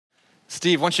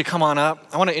Steve, why don't you come on up?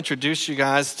 I want to introduce you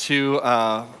guys to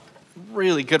a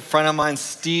really good friend of mine,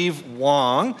 Steve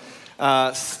Wong.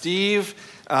 Steve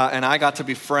and I got to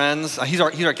be friends. He's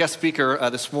our guest speaker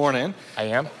this morning. I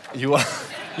am? You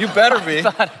better be. I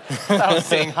thought I was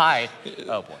saying hi.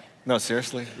 Oh, boy. No,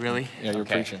 seriously? Really? Yeah, you're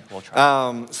okay. preaching. We'll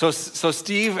try. So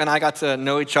Steve and I got to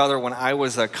know each other when I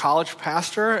was a college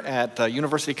pastor at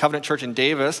University Covenant Church in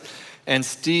Davis. And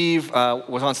Steve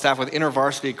was on staff with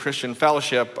InterVarsity Christian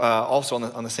Fellowship, also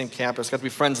on the same campus. Got to be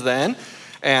friends then.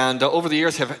 And over the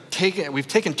years, we've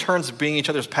taken turns being each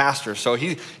other's pastors. So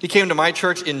he came to my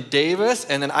church in Davis,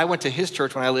 and then I went to his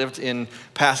church when I lived in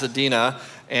Pasadena.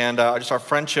 And just our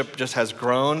friendship just has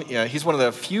grown. You know, he's one of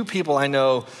the few people I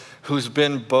know who's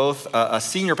been both a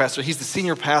senior pastor. He's the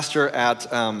senior pastor at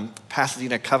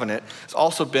Pasadena Covenant. He's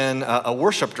also been a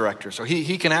worship director. So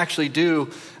he can actually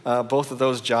do both of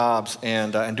those jobs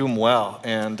and do them well.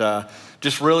 And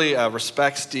just really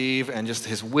respect Steve and just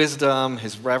his wisdom,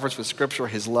 his reverence for Scripture,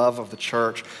 his love of the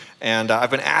church. And I've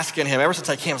been asking him ever since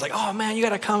I came. I was like, oh man, you got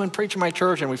to come and preach in my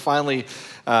church. And we finally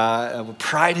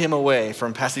pried him away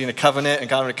from Pasadena Covenant and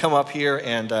got him to come up here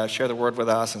and share the word with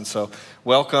us. And so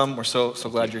welcome. We're so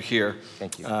glad you're here.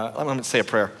 Thank you. I'm going to say a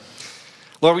prayer.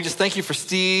 Lord, we just thank you for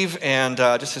Steve and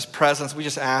just his presence. We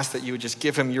just ask that you would just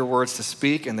give him your words to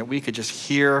speak and that we could just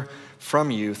hear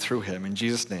from you through him. In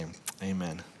Jesus' name,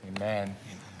 amen. Amen.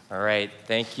 All right,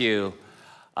 thank you.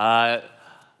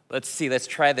 Let's see, let's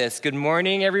try this. Good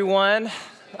morning, everyone.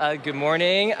 Good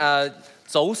morning.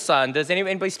 早晨. Does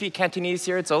anybody speak Cantonese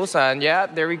here? 早晨. Yeah,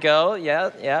 there we go.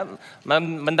 Yeah.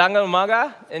 Mandanga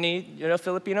umaga? Any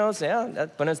Filipinos? Yeah,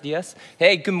 buenos dias.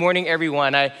 Hey, good morning,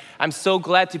 everyone. I'm so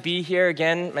glad to be here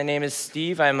again. My name is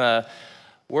Steve. I'm a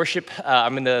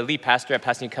I'm the lead pastor at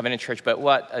Pasadena Covenant Church, but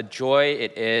what a joy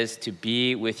it is to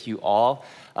be with you all.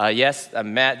 Yes,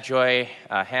 Matt, Joy,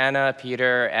 Hannah,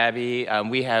 Peter, Abby,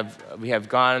 we have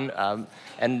gone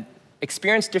and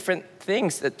experienced different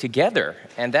things together,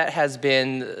 and that has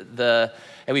been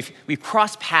and we've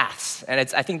crossed paths, and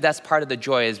I think that's part of the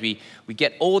joy is we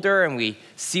get older and we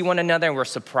see one another and we're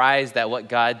surprised at what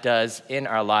God does in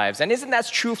our lives. And isn't that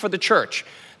true for the church?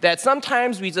 That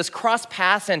sometimes we just cross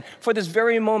paths and for this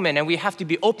very moment, and we have to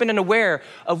be open and aware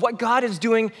of what God is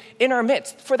doing in our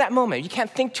midst for that moment. You can't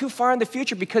think too far in the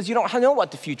future because you don't know what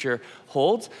the future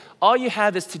holds. All you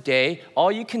have is today.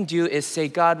 All you can do is say,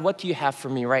 God, what do you have for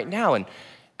me right now? And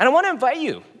I want to invite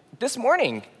you this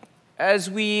morning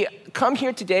as we come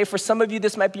here today. For some of you,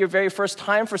 this might be your very first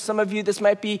time. For some of you, this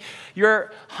might be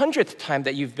your 100th time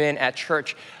that you've been at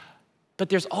church. But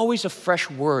there's always a fresh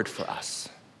word for us.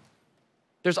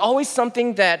 There's always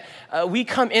something that we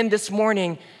come in this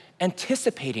morning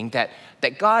anticipating that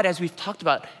God, as we've talked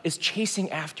about, is chasing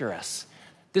after us.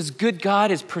 This good God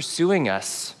is pursuing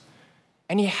us,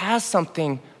 and he has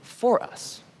something for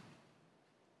us.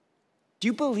 Do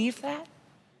you believe that?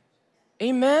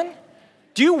 Amen?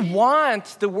 Do you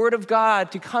want the word of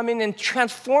God to come in and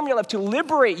transform your life, to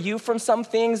liberate you from some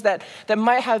things that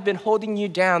might have been holding you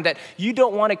down, that you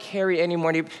don't want to carry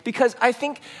anymore? Because I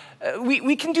think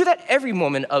we can do that every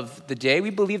moment of the day. We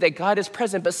believe that God is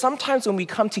present, but sometimes when we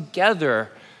come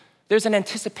together, there's an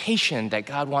anticipation that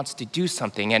God wants to do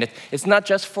something. And it's not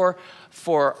just for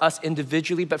us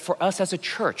individually, but for us as a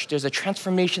church. There's a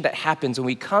transformation that happens when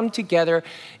we come together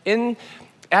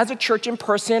as a church in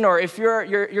person, or if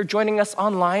you're joining us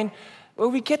online, where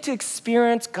we get to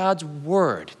experience God's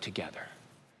word together.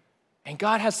 And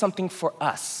God has something for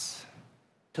us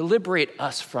to liberate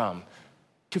us from,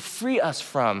 to free us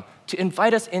from, to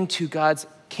invite us into God's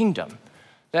kingdom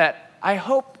that I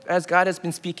hope, as God has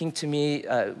been speaking to me,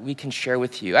 we can share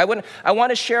with you. I want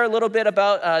to share a little bit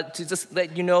about, to just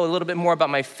let you know a little bit more about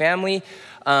my family.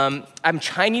 I'm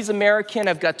Chinese American.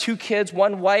 I've got 2 kids,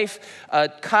 1 wife.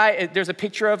 Kai, there's a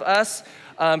picture of us.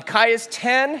 Kai is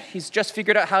 10. He's just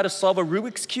figured out how to solve a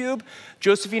Rubik's Cube.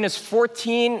 Josephine is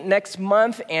 14 next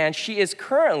month, and she is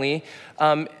currently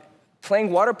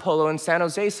playing water polo in San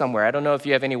Jose somewhere. I don't know if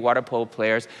you have any water polo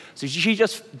players. So she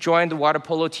just joined the water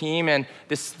polo team and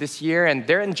this year, and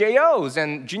they're in JOs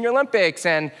and Junior Olympics.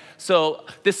 And so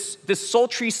this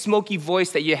sultry, smoky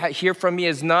voice that you hear from me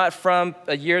is not from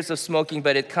years of smoking,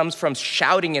 but it comes from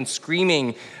shouting and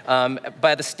screaming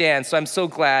by the stand. So I'm so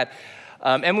glad.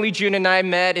 Emily, June, and I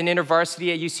met in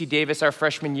InterVarsity at UC Davis our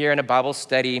freshman year in a Bible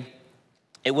study.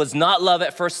 It was not love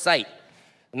at first sight.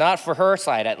 Not for her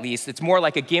side, at least. It's more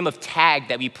like a game of tag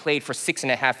that we played for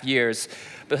 6.5 years,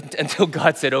 but until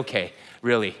God said, okay,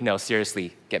 really, no,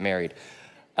 seriously, get married.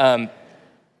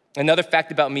 Another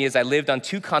fact about me is I lived on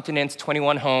 2 continents,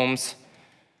 21 homes,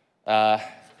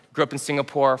 grew up in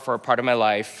Singapore for a part of my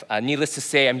life. Needless to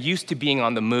say, I'm used to being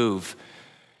on the move.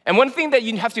 And one thing that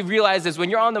you have to realize is when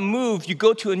you're on the move, you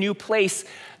go to a new place,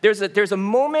 there's a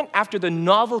moment after the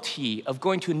novelty of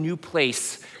going to a new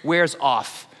place wears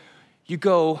off. You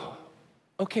go,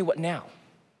 okay, what now?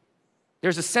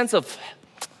 There's a sense of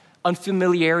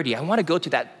unfamiliarity. I want to go to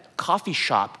that coffee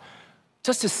shop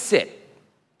just to sit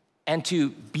and to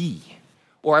be.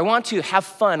 Or I want to have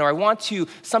fun, or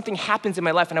something happens in my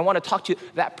life and I want to talk to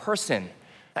that person.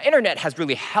 Now, internet has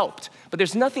really helped, but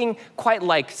there's nothing quite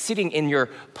like sitting in your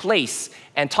place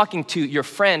and talking to your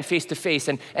friend face to face,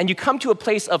 and you come to a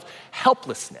place of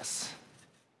helplessness.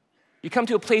 You come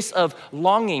to a place of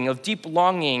longing, of deep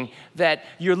longing that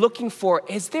you're looking for.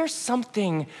 Is there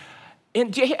something,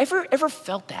 do you ever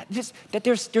felt that? That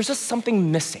there's just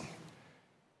something missing.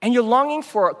 And you're longing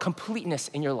for completeness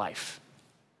in your life.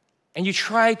 And you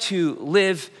try to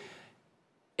live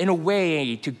in a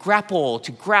way to grapple,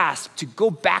 to grasp, to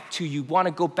go back to, you want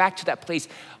to go back to that place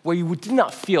where you did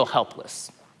not feel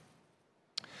helpless.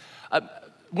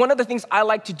 One of the things I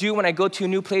like to do when I go to a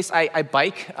new place, I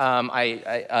bike.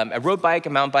 I road bike, a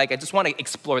mountain bike. I just want to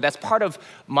explore. That's part of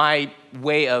my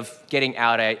way of getting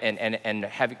out and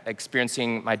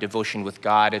experiencing my devotion with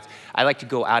God. I like to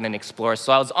go out and explore.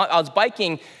 So I was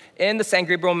biking in the San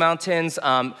Gabriel Mountains.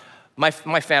 My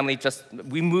family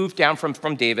we moved down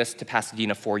from Davis to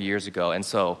Pasadena 4 years ago, and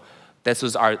so this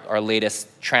was our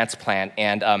latest transplant.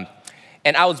 And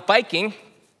I was biking,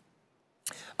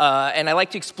 and I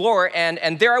like to explore,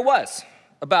 and there I was,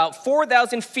 about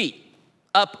 4,000 feet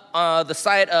up the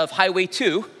side of Highway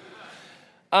 2,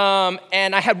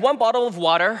 and I had one bottle of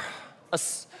water,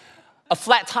 a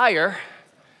flat tire,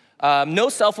 no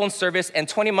cell phone service, and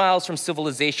 20 miles from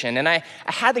civilization. And I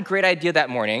had the great idea that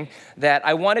morning that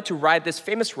I wanted to ride this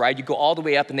famous ride. You go all the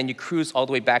way up, and then you cruise all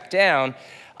the way back down.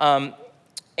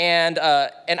 And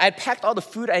I'd packed all the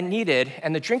food I needed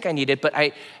and the drink I needed, but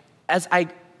as I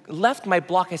left my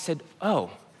block, I said,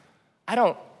 oh,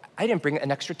 I didn't bring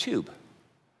an extra tube.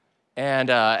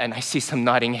 And I see some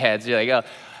nodding heads. You're like, oh.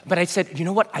 But I said, you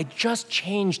know what? I just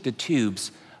changed the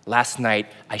tubes last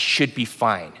night. I should be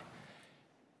fine.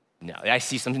 No, I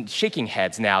see some shaking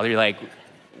heads now. They're like,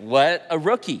 what a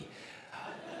rookie.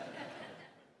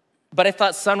 But I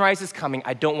thought sunrise is coming.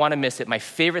 I don't want to miss it. My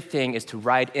favorite thing is to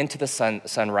ride into the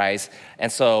sunrise.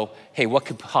 And so, hey, what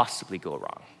could possibly go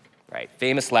wrong? Right?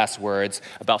 Famous last words.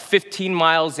 About 15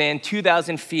 miles in,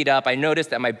 2,000 feet up, I noticed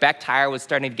that my back tire was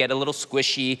starting to get a little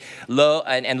squishy.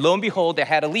 And lo and behold, it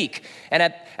had a leak. And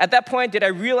at that point, did I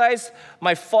realize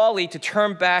my folly to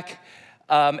turn back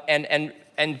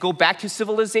and go back to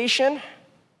civilization?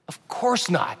 Of course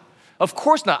not. Of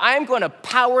course not. I'm going to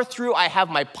power through. I have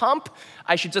my pump.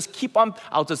 I should just keep on.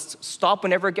 I'll just stop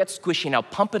whenever it gets squishy, and I'll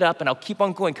pump it up, and I'll keep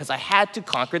on going because I had to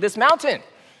conquer this mountain.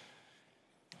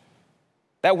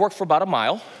 That worked for about a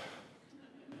mile.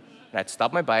 And I'd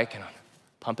stop my bike and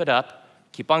pump it up,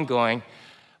 keep on going.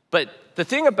 But the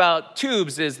thing about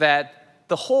tubes is that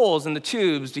the holes in the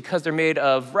tubes, because they're made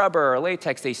of rubber or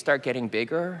latex, they start getting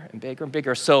bigger and bigger and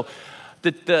bigger. So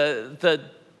the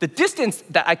distance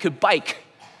that I could bike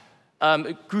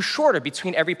grew shorter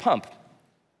between every pump.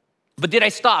 But did I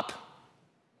stop?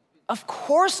 Of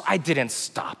course I didn't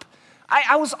stop.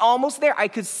 I was almost there. I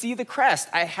could see the crest.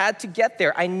 I had to get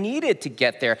there. I needed to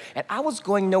get there, and I was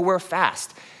going nowhere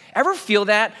fast. Ever feel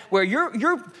that? Where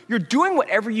you're doing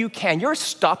whatever you can. You're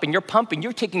stopping, you're pumping,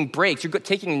 you're taking breaks, you're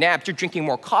taking naps, you're drinking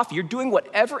more coffee. You're doing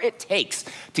whatever it takes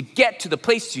to get to the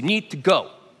place you need to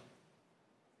go.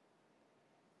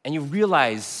 And you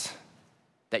realize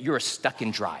that you're stuck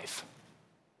in drive.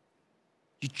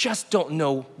 You just don't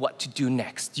know what to do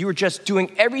next. You're just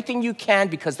doing everything you can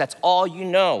because that's all you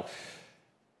know.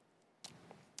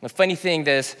 The funny thing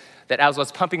is that as I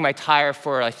was pumping my tire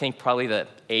for, I think, probably the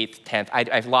 8th, 10th,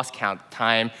 I've lost count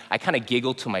time. I kind of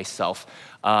giggled to myself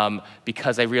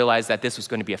because I realized that this was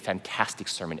going to be a fantastic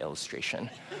sermon illustration.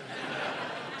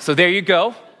 So there you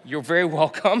go. You're very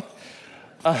welcome.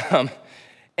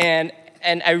 And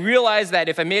I realized that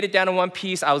if I made it down in one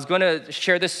piece, I was going to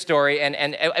share this story,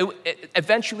 and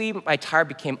eventually my tire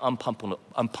became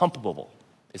unpumpable.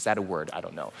 Is that a word? I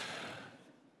don't know.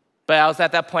 But I was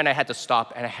at that point, I had to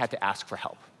stop, and I had to ask for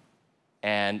help.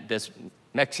 And this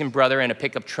Mexican brother in a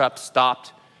pickup truck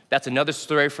stopped. That's another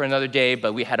story for another day,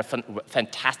 but we had a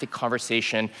fantastic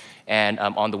conversation, and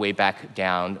on the way back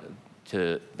down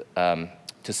to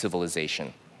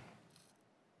civilization.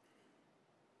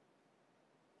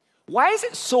 Why is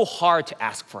it so hard to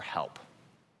ask for help?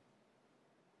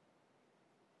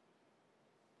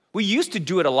 We used to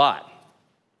do it a lot.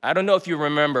 I don't know if you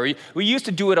remember. We used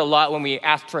to do it a lot when we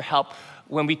asked for help,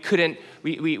 when we couldn't,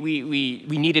 we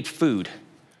needed food,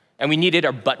 and we needed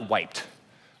our butt wiped.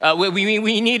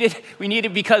 We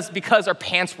needed because our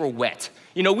pants were wet.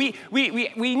 You know, we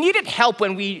needed help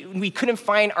when we couldn't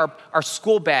find our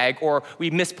school bag, or we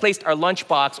misplaced our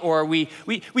lunchbox, or we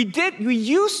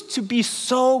used to be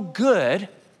so good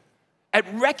at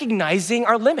recognizing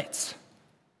our limits.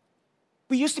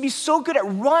 We used to be so good at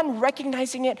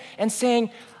recognizing it and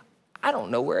saying, I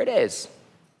don't know where it is.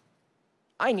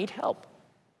 I need help.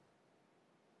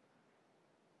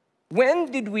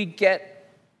 When did we get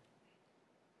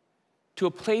to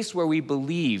a place where we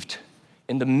believed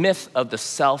in the myth of the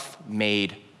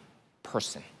self-made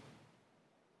person?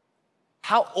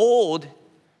 How old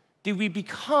did we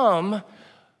become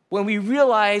when we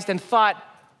realized and thought,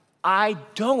 I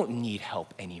don't need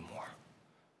help anymore?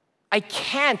 I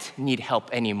can't need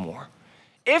help anymore.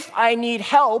 If I need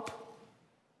help,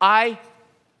 I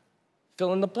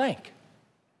fill in the blank.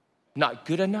 Not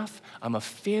good enough, I'm a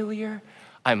failure,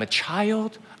 I'm a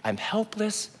child, I'm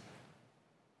helpless.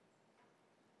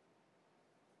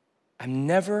 I'm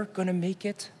never gonna make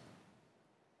it.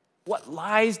 What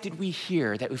lies did we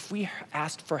hear that if we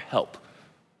asked for help,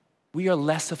 we are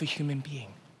less of a human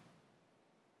being?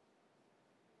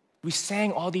 We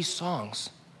sang all these songs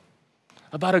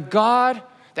about a God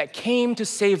that came to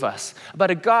save us,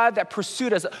 about a God that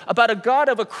pursued us, about a God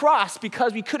of a cross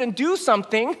because we couldn't do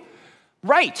something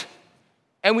right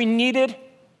and we needed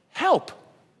help.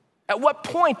 At what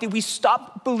point did we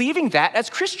stop believing that as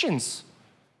Christians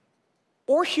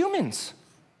or humans?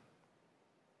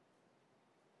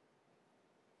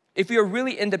 If we are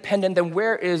really independent, then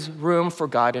where is room for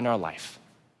God in our life?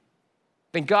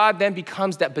 Then God then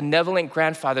becomes that benevolent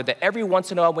grandfather that every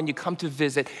once in a while when you come to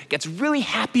visit, gets really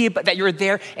happy that you're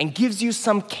there and gives you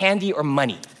some candy or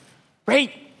money,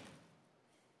 right?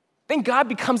 Then God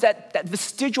becomes that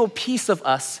vestigial piece of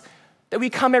us that we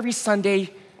come every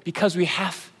Sunday because we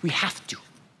have to.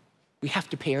 We have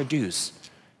to pay our dues.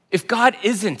 If God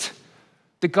isn't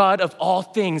the God of all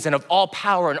things and of all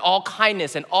power and all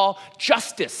kindness and all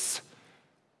justice,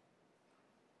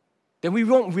 then we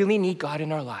won't really need God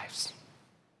in our lives.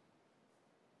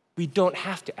 We don't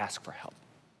have to ask for help,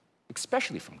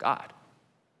 especially from God.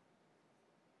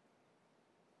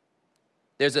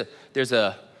 There's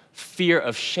a fear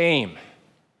of shame,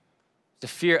 the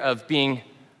fear of being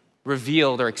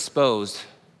revealed or exposed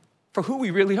for who we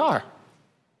really are.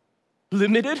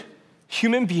 Limited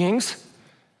human beings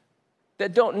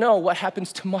that don't know what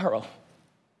happens tomorrow.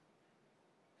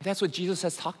 That's what Jesus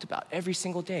has talked about every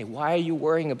single day. Why are you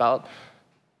worrying about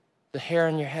the hair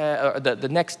on your head, or the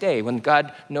next day, when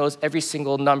God knows every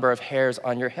single number of hairs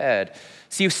on your head?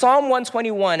 See, Psalm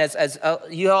 121, as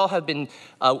you all have been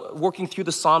working through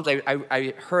the Psalms,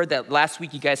 I heard that last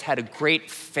week you guys had a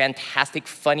great, fantastic,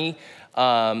 funny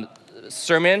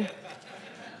sermon.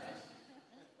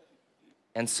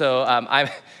 And so I'm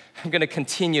going to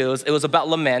continue. It was about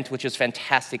lament, which is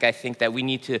fantastic. I think that we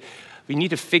need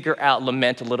to figure out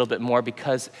lament a little bit more,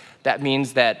 because that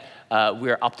means that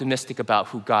we're optimistic about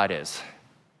who God is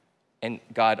and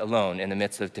God alone in the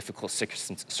midst of difficult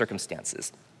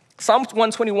circumstances. Psalm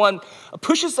 121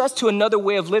 pushes us to another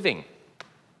way of living.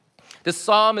 This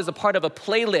psalm is a part of a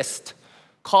playlist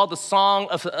called the Song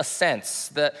of Ascents.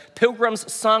 The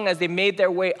pilgrims sung as they made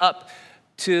their way up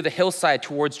to the hillside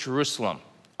towards Jerusalem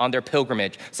on their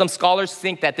pilgrimage. Some scholars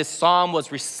think that this psalm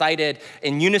was recited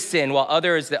in unison, while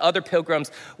the other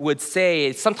pilgrims would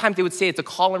say, sometimes they would say it's a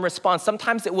call and response.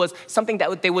 Sometimes it was something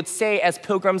that they would say as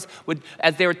pilgrims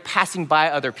as they were passing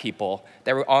by other people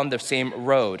that were on the same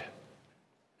road.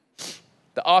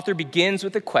 The author begins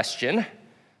with a question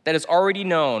that is already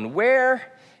known.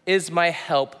 Where is my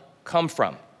help come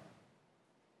from?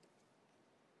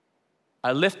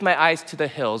 I lift my eyes to the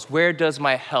hills. Where does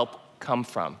my help come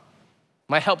from?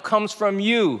 My help comes from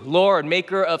you, Lord,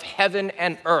 maker of heaven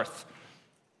and earth.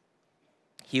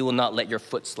 He will not let your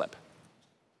foot slip.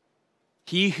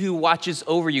 He who watches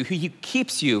over you, who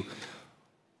keeps you,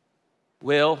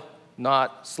 will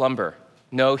not slumber.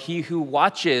 No, he who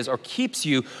watches or keeps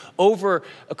you over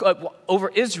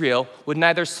Israel would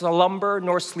neither slumber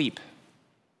nor sleep.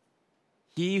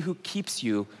 He who keeps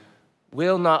you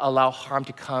will not allow harm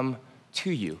to come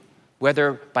to you,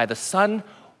 whether by the sun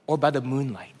or by the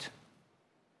moonlight.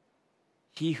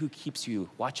 He who keeps you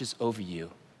watches over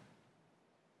you.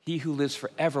 He who lives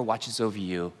forever watches over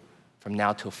you from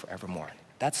now till forevermore.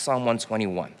 That's Psalm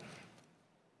 121.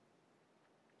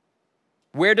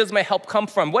 Where does my help come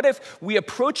from? What if we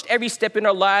approached every step in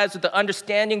our lives with the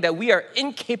understanding that we are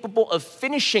incapable of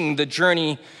finishing the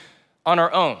journey on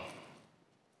our own?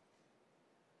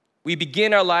 We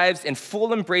begin our lives in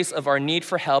full embrace of our need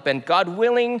for help, and God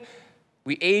willing,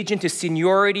 we age into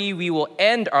seniority, we will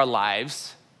end our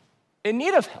lives in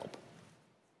need of help.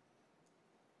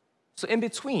 So in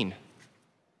between,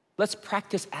 let's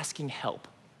practice asking help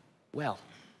well.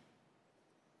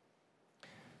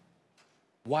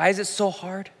 Why is it so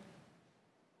hard?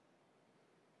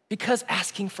 Because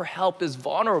asking for help is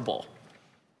vulnerable,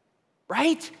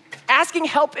 right? Asking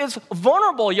help is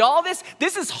vulnerable, y'all.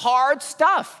 This is hard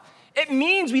stuff. It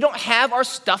means we don't have our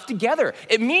stuff together.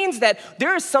 It means that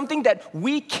there is something that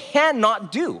we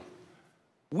cannot do.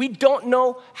 We don't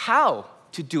know how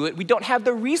to do it. We don't have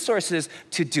the resources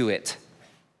to do it.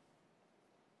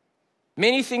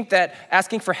 Many think that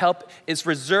asking for help is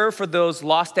reserved for those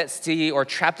lost at sea or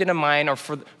trapped in a mine, or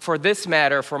for this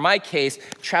matter, for my case,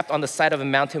 trapped on the side of a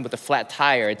mountain with a flat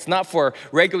tire. It's not for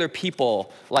regular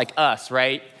people like us,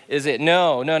 right? Is it?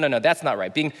 No, that's not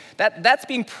right. That's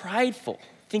being prideful,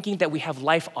 thinking that we have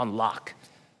life on lock,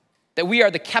 that we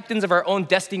are the captains of our own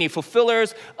destiny,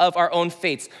 fulfillers of our own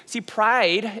fates. See,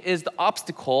 pride is the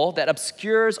obstacle that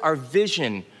obscures our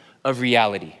vision of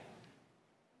reality.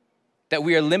 That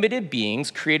we are limited beings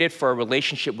created for a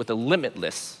relationship with a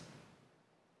limitless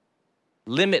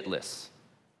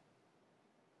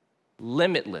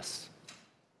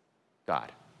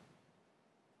God.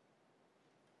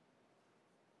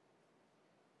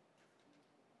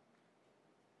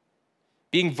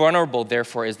 Being vulnerable,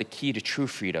 therefore, is the key to true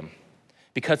freedom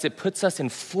because it puts us in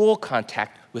full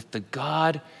contact with the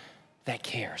God that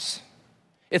cares.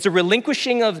 It's a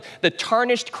relinquishing of the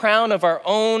tarnished crown of our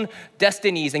own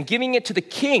destinies and giving it to the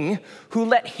King who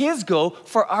let his go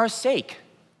for our sake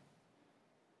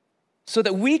so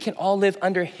that we can all live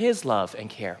under his love and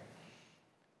care.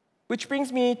 Which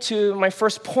brings me to my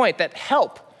first point, that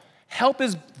help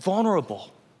is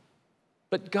vulnerable,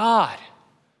 but God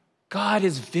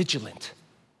is vigilant.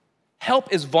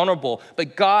 Help is vulnerable,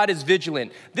 but God is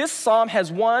vigilant. This psalm has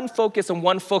one focus and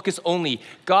one focus only,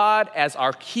 God as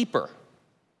our keeper,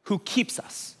 who keeps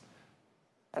us.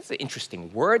 That's an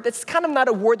interesting word. That's kind of not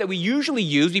a word that we usually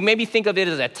use. We maybe think of it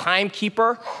as a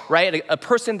timekeeper, right? A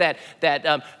person that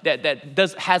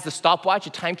has the stopwatch, a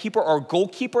timekeeper, or a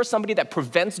goalkeeper, somebody that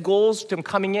prevents goals from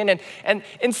coming in. And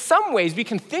in some ways, we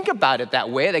can think about it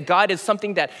that way, that God is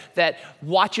something that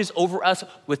watches over us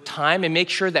with time and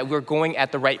makes sure that we're going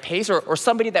at the right pace, or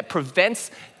somebody that prevents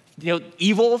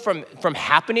evil from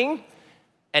happening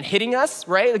and hitting us,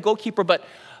 right? The goalkeeper,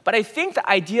 But I think the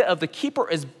idea of the keeper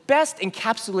is best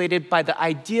encapsulated by the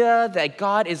idea that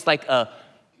God is like a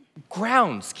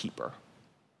groundskeeper.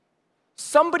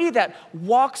 Somebody that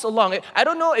walks along. I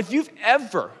don't know if you've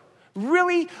ever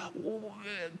really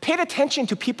paid attention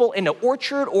to people in an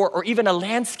orchard or even a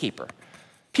landscaper.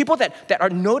 People that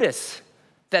are notice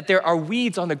that there are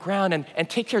weeds on the ground and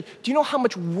take care. Do you know how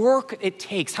much work it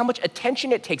takes, how much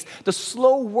attention it takes, the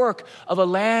slow work of a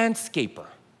landscaper?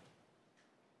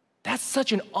 That's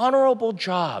such an honorable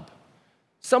job.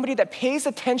 Somebody that pays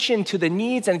attention to the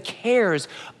needs and cares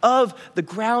of the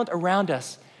ground around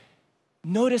us,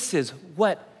 notices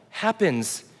what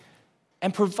happens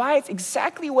and provides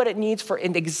exactly what it needs for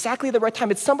in exactly the right time.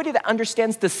 It's somebody that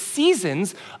understands the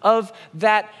seasons of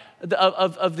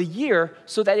the year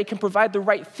so that it can provide the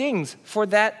right things for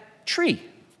that tree.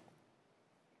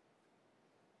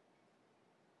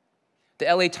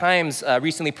 The LA Times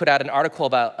recently put out an article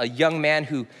about a young man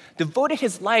who devoted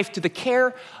his life to the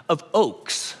care of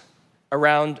oaks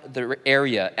around the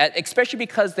area, especially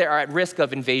because they are at risk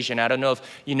of invasion. I don't know if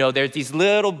you know, there's these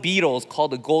little beetles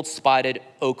called the gold-spotted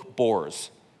oak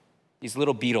borers, these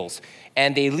little beetles.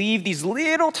 And they leave these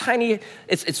little tiny,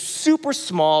 it's super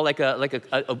small, like a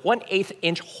 1/8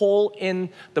 inch hole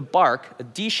in the bark, a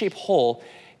D-shaped hole.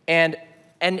 And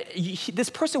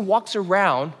this person walks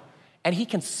around and he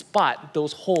can spot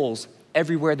those holes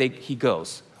everywhere he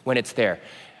goes when it's there.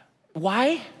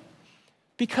 Why?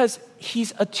 Because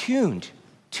he's attuned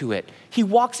to it. He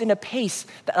walks in a pace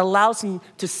that allows him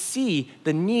to see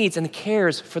the needs and the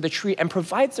cares for the tree and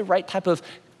provides the right type of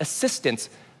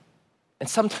assistance and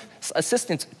some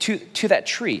assistance to that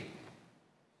tree.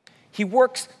 He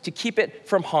works to keep it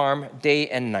from harm day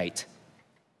and night.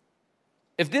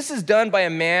 If this is done by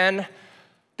a man,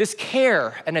 this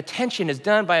care and attention is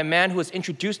done by a man who was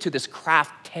introduced to this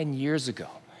craft 10 years ago.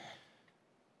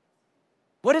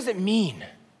 What does it mean?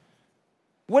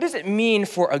 What does it mean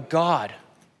for a God,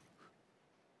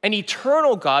 an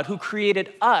eternal God who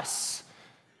created us,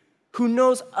 who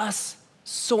knows us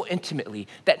so intimately,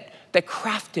 that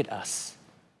crafted us,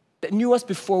 that knew us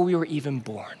before we were even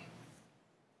born?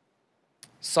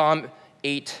 Psalm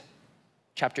 8,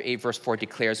 Chapter 8, verse 4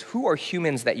 declares, "Who are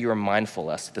humans that you are mindful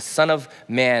of us, the Son of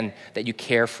Man that you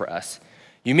care for us?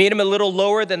 You made him a little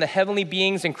lower than the heavenly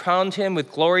beings and crowned him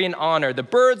with glory and honor. The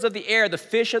birds of the air, the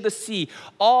fish of the sea,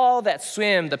 all that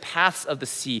swim the paths of the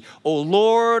sea. O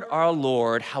Lord, our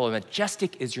Lord, how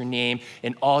majestic is your name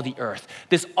in all the earth.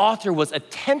 This author was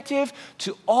attentive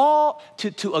to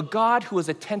a God who was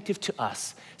attentive to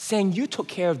us, saying you took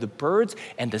care of the birds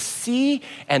and the sea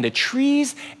and the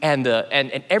trees and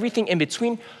everything in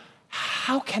between.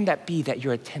 How can that be that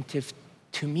you're attentive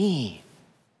to me?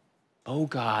 Oh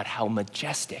God, how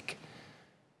majestic.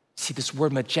 See, this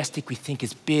word majestic we think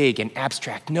is big and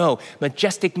abstract. No,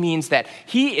 majestic means that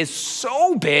he is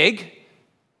so big,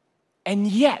 and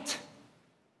yet,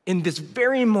 in this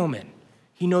very moment,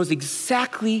 he knows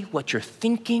exactly what you're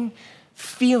thinking,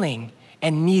 feeling,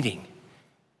 and needing.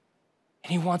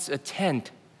 And he wants to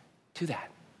attend to that.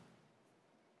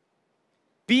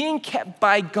 Being kept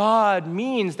by God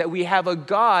means that we have a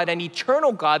God, an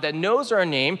eternal God that knows our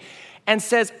name and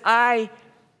says, I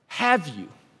have you.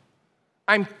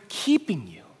 I'm keeping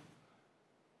you.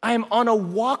 I am on a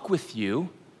walk with you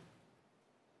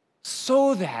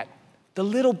so that the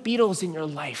little beetles in your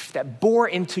life that bore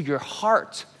into your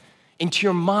heart, into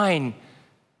your mind,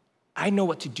 I know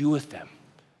what to do with them.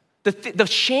 The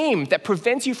shame that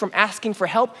prevents you from asking for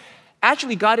help,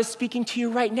 actually God is speaking to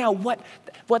you right now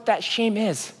what that shame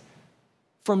is.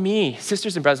 For me,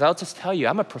 sisters and brothers, I'll just tell you,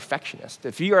 I'm a perfectionist.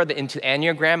 If you are into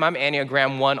Enneagram, I'm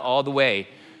Enneagram 1 all the way.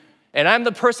 And I'm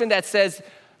the person that says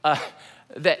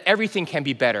that everything can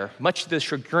be better, much to the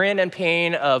chagrin and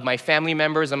pain of my family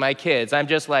members and my kids. I'm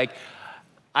just like,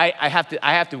 I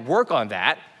have to work on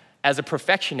that as a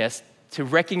perfectionist to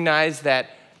recognize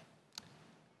that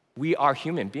we are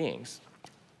human beings.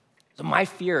 So my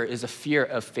fear is a fear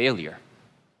of failure.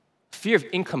 Fear of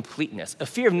incompleteness, a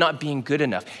fear of not being good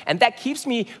enough. And that keeps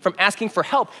me from asking for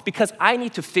help because I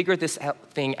need to figure this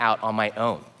thing out on my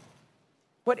own.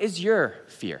 What is your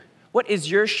fear? What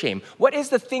is your shame? What is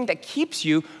the thing that keeps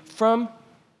you from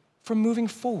moving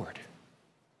forward?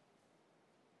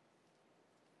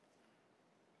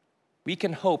 We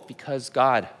can hope because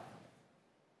God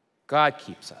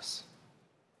keeps us.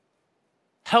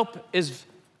 Help is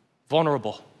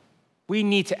vulnerable. We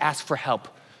need to ask for help.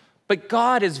 But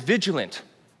God is vigilant.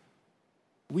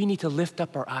 We need to lift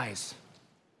up our eyes.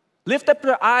 Lift up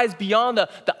our eyes beyond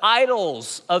the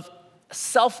idols of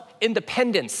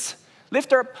self-independence.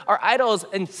 Lift up our idols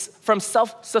from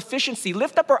self-sufficiency.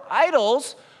 Lift up our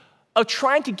idols of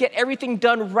trying to get everything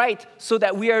done right so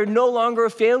that we are no longer a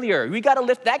failure. We got to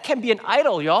lift. That can be an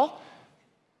idol, y'all.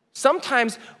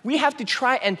 Sometimes we have to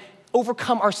try and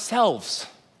overcome ourselves.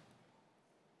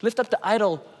 Lift up the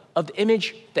idol of the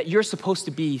image that you're supposed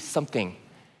to be something,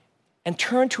 and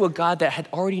turn to a God that had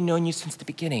already known you since the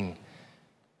beginning.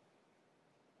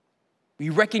 We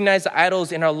recognize the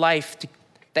idols in our life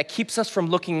that keeps us from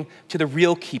looking to the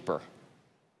real keeper.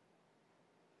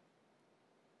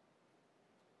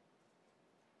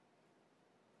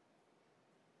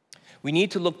 We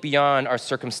need to look beyond our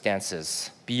circumstances,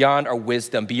 beyond our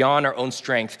wisdom, beyond our own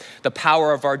strength, the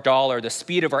power of our dollar, the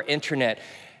speed of our internet,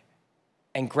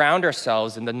 and ground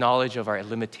ourselves in the knowledge of our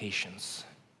limitations.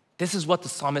 This is what the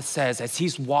psalmist says as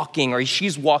he's walking or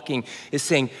she's walking, is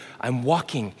saying, I'm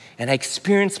walking and I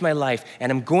experience my life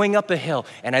and I'm going up a hill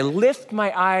and I lift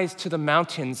my eyes to the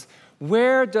mountains.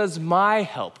 Where does my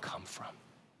help come from?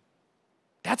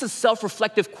 That's a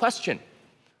self-reflective question.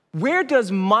 Where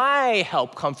does my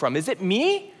help come from? Is it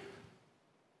me?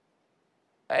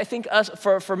 I think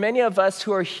for many of us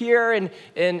who are here in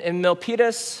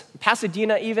Milpitas,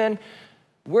 Pasadena even,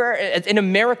 we're in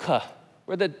America,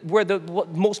 we're the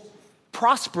most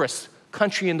prosperous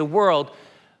country in the world.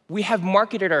 We have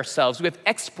marketed ourselves, we have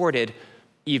exported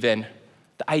even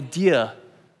the idea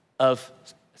of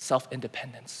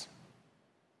self-independence.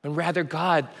 And rather,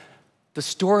 God, the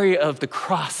story of the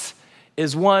cross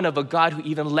is one of a God who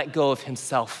even let go of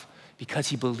himself because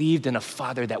he believed in a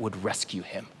Father that would rescue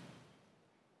him.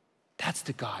 That's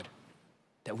the God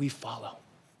that we follow.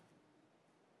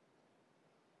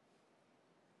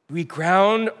 We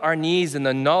ground our knees in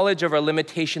the knowledge of our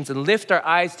limitations and lift our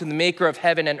eyes to the maker of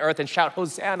heaven and earth and shout,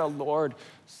 Hosanna, Lord,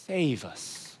 save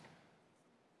us.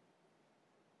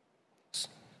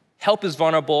 Help is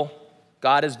vulnerable.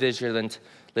 God is vigilant.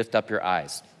 Lift up your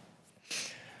eyes.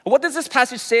 What does this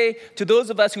passage say to those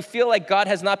of us who feel like God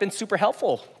has not been super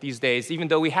helpful these days, even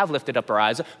though we have lifted up our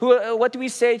eyes? What do we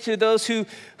say to those who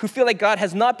feel like God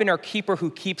has not been our keeper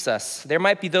who keeps us? There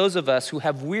might be those of us who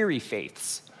have weary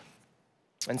faiths.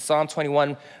 And Psalm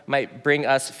 21 might bring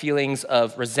us feelings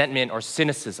of resentment or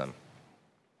cynicism.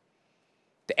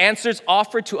 The answers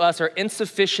offered to us are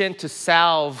insufficient to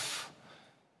salve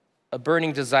a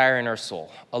burning desire in our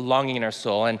soul, a longing in our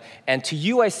soul. And to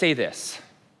you I say this,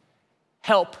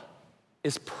 Help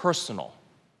is personal.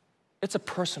 It's a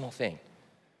personal thing.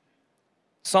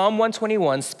 Psalm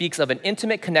 121 speaks of an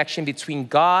intimate connection between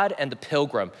God and the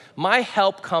pilgrim. My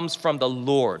help comes from the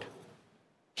Lord.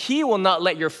 He will not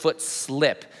let your foot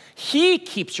slip. He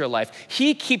keeps your life.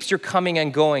 He keeps your coming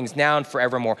and goings now and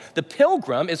forevermore. The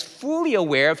pilgrim is fully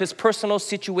aware of his personal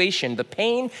situation. The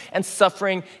pain and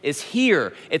suffering is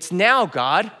here. It's now,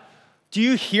 God. Do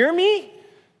you hear me?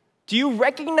 Do you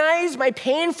recognize my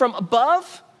pain from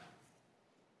above?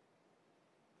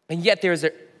 And yet there's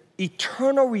an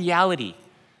eternal reality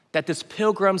that this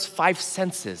pilgrim's 5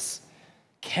 senses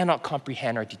cannot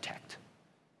comprehend or detect.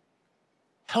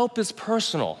 Help is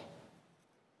personal.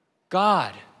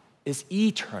 God is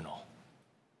eternal.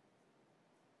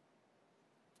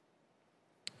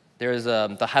 There is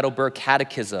the Heidelberg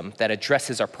Catechism that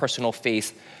addresses our personal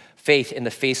faith in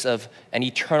the face of an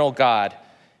eternal God.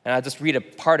 And I'll just read a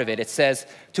part of it. It says,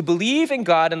 to believe in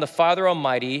God and the Father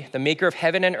Almighty, the maker of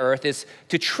heaven and earth, is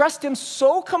to trust him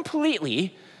so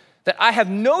completely that I have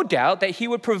no doubt that he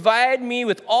would provide me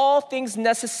with all things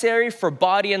necessary for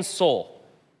body and soul.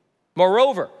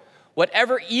 Moreover,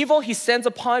 whatever evil he sends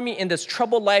upon me in this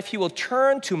troubled life, he will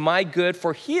turn to my good,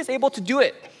 for he is able to do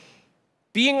it,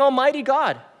 being Almighty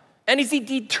God. And is he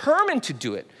determined to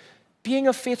do it, being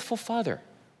a faithful Father.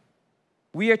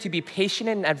 We are to be patient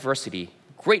in adversity,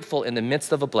 grateful in the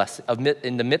midst of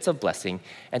blessing,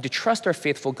 and to trust our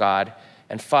faithful God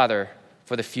and Father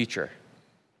for the future.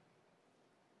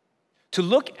 To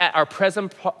look at our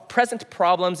present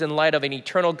problems in light of an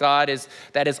eternal God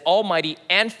that is almighty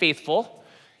and faithful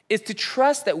is to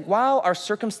trust that while our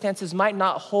circumstances might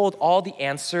not hold all the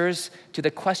answers to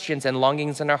the questions and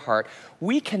longings in our heart,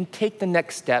 we can take the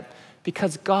next step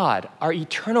because God, our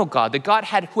eternal God, the God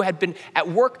who had been at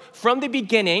work from the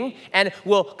beginning and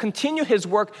will continue his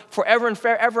work forever and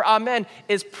forever, amen,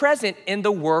 is present in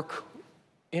the work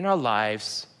in our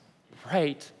lives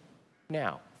right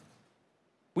now.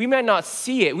 We might not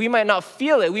see it, we might not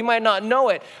feel it, we might not know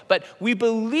it, but we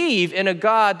believe in a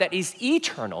God that is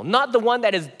eternal, not the one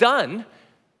that is done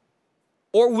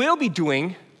or will be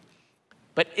doing,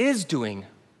 but is doing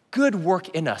good work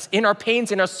in us, in our pains,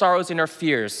 in our sorrows, in our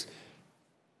fears.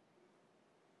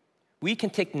 We can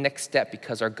take the next step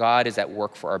because our God is at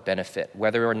work for our benefit,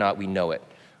 whether or not we know it,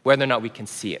 whether or not we can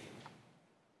see it.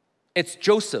 It's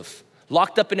Joseph,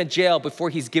 locked up in a jail before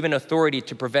he's given authority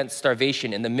to prevent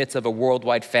starvation in the midst of a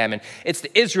worldwide famine. It's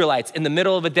the Israelites in the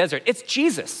middle of a desert. It's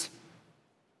Jesus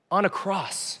on a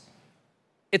cross.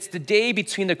 It's the day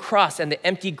between the cross and the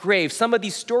empty grave. Some of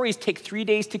these stories take 3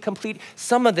 days to complete.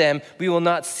 Some of them we will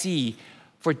not see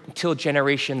until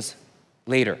generations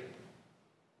later.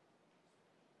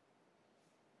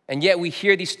 And yet we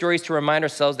hear these stories to remind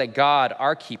ourselves that God,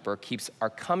 our keeper, keeps our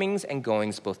comings and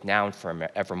goings both now and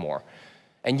forevermore.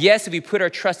 And yes, if we put our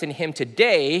trust in him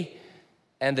today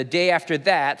and the day after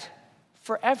that,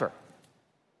 forever.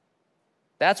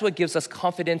 That's what gives us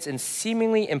confidence in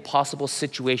seemingly impossible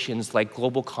situations like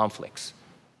global conflicts.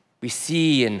 We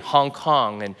see in Hong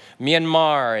Kong and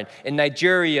Myanmar and in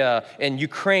Nigeria and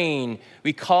Ukraine,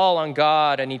 we call on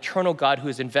God, an eternal God who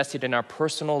is invested in our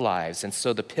personal lives. And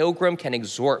so the pilgrim can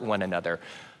exhort one another.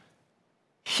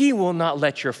 He will not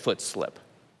let your foot slip.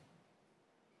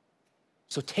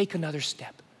 So take another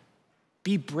step.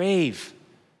 Be brave.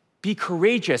 Be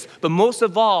courageous. But most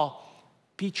of all,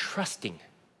 be trusting.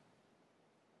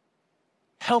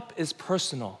 Help is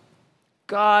personal.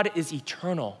 God is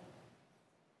eternal.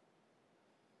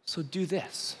 So do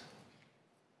this.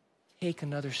 Take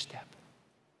another step.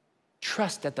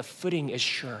 Trust that the footing is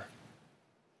sure.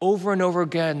 Over and over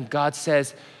again, God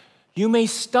says, you may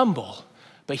stumble,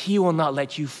 but he will not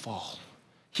let you fall.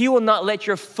 He will not let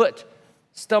your foot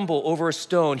stumble over a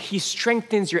stone. He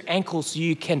strengthens your ankles so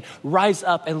you can rise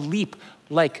up and leap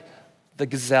like the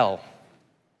gazelle.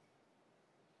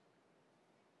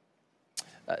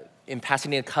 In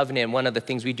Pasadena Covenant, one of the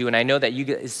things we do, and I know that you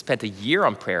guys spent a year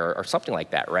on prayer or something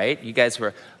like that, right? You guys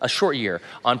were a short year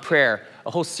on prayer,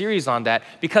 a whole series on that,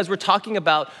 because we're talking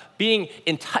about being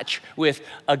in touch with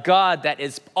a God that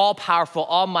is all-powerful,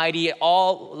 almighty,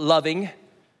 all-loving.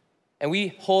 And we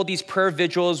hold these prayer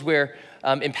vigils where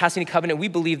in Pasadena Covenant, we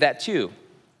believe that too.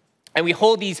 And we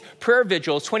hold these prayer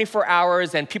vigils 24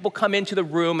 hours, and people come into the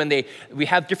room, and we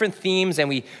have different themes, and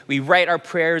we write our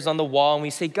prayers on the wall, and we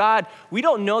say, God, we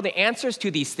don't know the answers to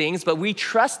these things, but we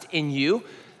trust in you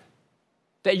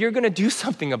that you're going to do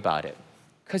something about it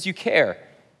because you care.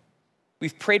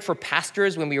 We've prayed for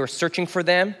pastors when we were searching for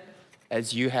them,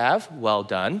 as you have. Well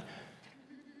done.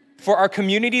 For our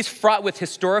communities fraught with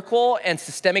historical and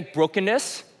systemic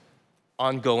brokenness,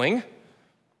 ongoing.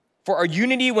 for our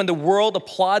unity when the world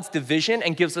applauds division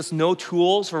and gives us no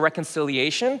tools for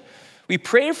reconciliation. We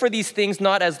pray for these things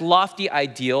not as lofty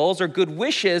ideals or good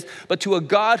wishes, but to a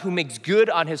God who makes good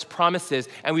on his promises.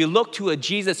 And we look to a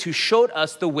Jesus who showed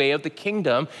us the way of the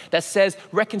kingdom that says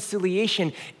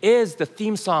reconciliation is the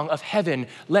theme song of heaven.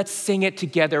 Let's sing it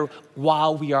together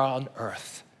while we are on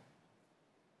earth.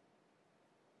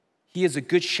 He is a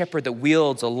good shepherd that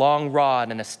wields a long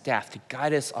rod and a staff to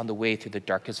guide us on the way through the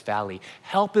darkest valley.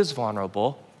 Help is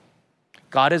vulnerable.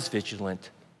 God is vigilant.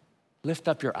 Lift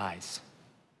up your eyes.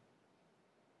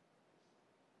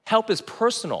 Help is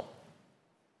personal.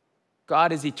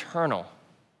 God is eternal.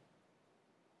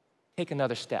 Take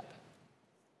another step.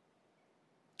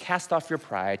 Cast off your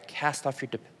pride. Cast off your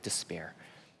despair.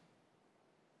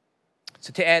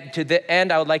 So to the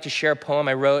end, I would like to share a poem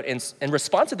I wrote in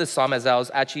response to this psalm as I was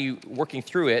actually working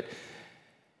through it.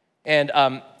 And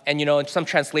you know, in some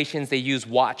translations, they use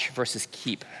watch versus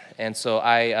keep. And so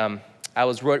I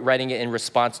was writing it in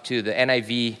response to the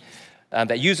NIV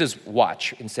that uses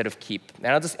watch instead of keep. And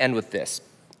I'll just end with this,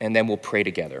 and then we'll pray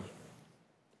together.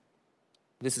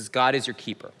 This is God is your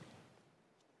keeper.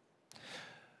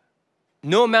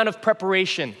 No amount of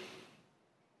preparation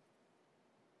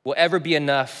will ever be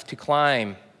enough to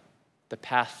climb the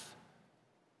path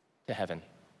to heaven.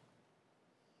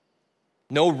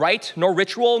 No rite, nor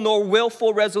ritual, nor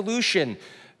willful resolution,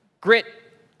 grit,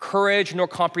 courage, nor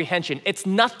comprehension. It's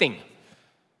nothing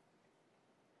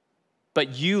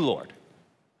but you, Lord,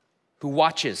 who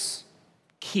watches,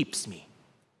 keeps me.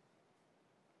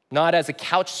 Not as a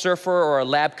couch surfer or a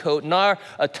lab coat, nor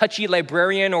a touchy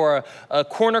librarian or a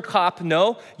corner cop.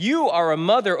 No, you are a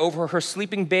mother over her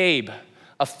sleeping babe,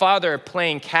 a father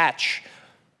playing catch,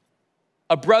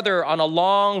 a brother on a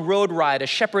long road ride, a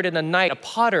shepherd in the night, a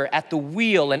potter at the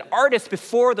wheel, an artist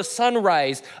before the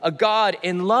sunrise, a God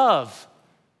in love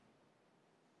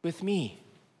with me.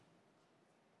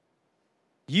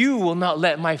 You will not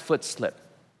let my foot slip.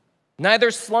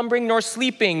 Neither slumbering nor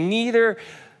sleeping, neither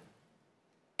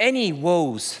any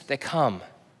woes that come.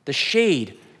 The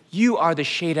shade, you are the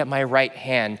shade at my right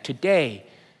hand, today,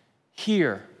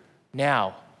 here,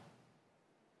 now,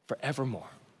 forevermore.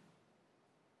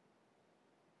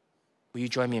 Will you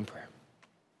join me in prayer?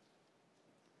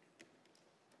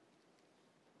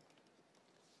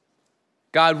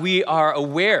 God, we are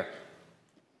aware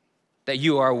that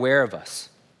you are aware of us.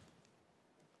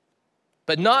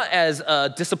 But not as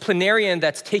a disciplinarian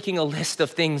that's taking a list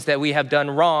of things that we have done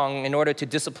wrong in order to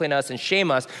discipline us and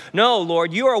shame us. No,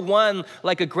 Lord, you are one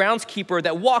like a groundskeeper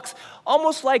that walks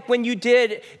almost like when you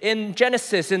did in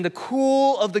Genesis in the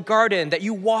cool of the garden, that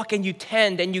you walk and you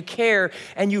tend and you care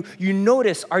and you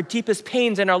notice our deepest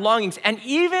pains and our longings and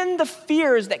even the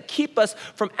fears that keep us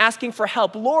from asking for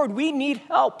help. Lord, we need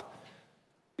help.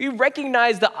 We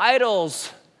recognize the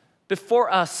idols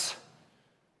before us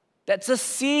that just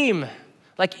seem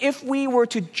like if we were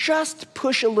to just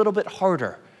push a little bit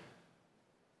harder,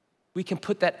 we can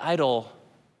put that idol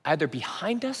either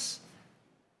behind us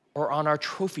or on our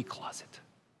trophy closet.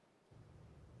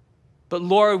 But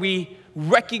Lord, we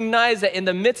recognize that in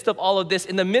the midst of all of this,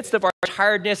 in the midst of our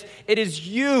tiredness, it is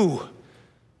you,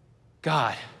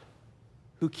 God,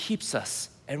 who keeps us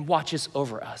and watches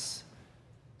over us.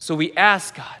 So we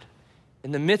ask, God,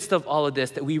 in the midst of all of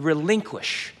this, that we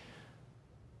relinquish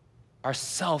our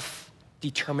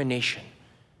self-determination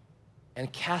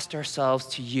and cast ourselves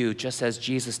to you just as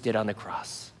Jesus did on the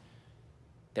cross.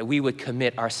 That we would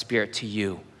commit our spirit to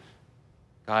you,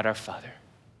 God our Father.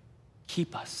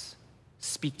 Keep us,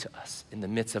 speak to us in the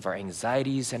midst of our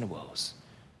anxieties and woes.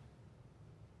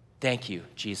 Thank you,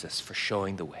 Jesus, for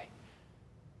showing the way.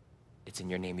 It's in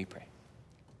your name we pray.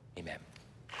 Amen.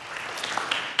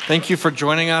 Thank you for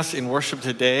joining us in worship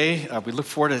today. We look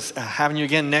forward to having you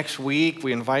again next week.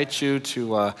 We invite you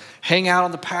to hang out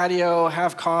on the patio,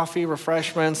 have coffee,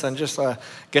 refreshments, and just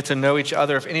get to know each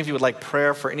other. If any of you would like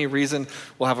prayer for any reason,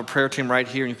 we'll have a prayer team right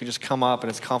here, and you can just come up,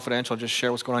 and it's confidential. Just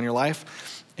share what's going on in your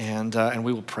life, and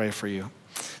we will pray for you.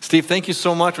 Steve, thank you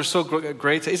so much. We're so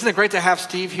great. Isn't it great to have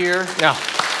Steve here? Yeah.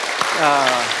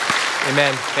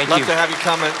 Amen. Thank you. Love to have you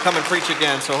come and preach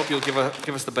again, so I hope you'll give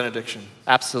us the benediction.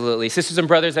 Absolutely. Sisters and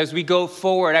brothers, as we go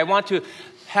forward, I want to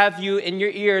have you in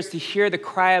your ears to hear the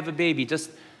cry of a baby,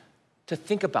 just to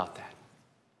think about that.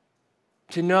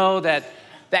 To know that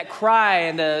cry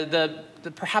and the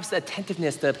perhaps the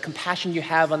attentiveness, the compassion you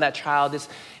have on that child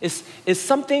is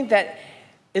something that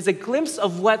is a glimpse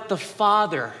of what the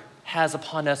Father has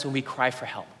upon us when we cry for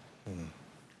help. Mm.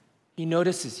 He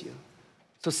notices you.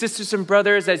 So sisters and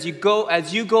brothers, as you go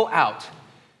out,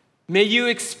 may you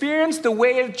experience the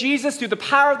way of Jesus through the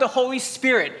power of the Holy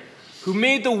Spirit, who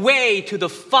made the way to the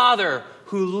Father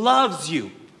who loves you,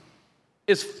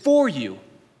 is for you,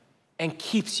 and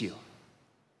keeps you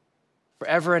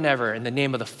forever and ever, in the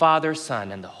name of the Father,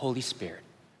 Son, and the Holy Spirit.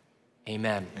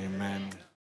 Amen. Amen.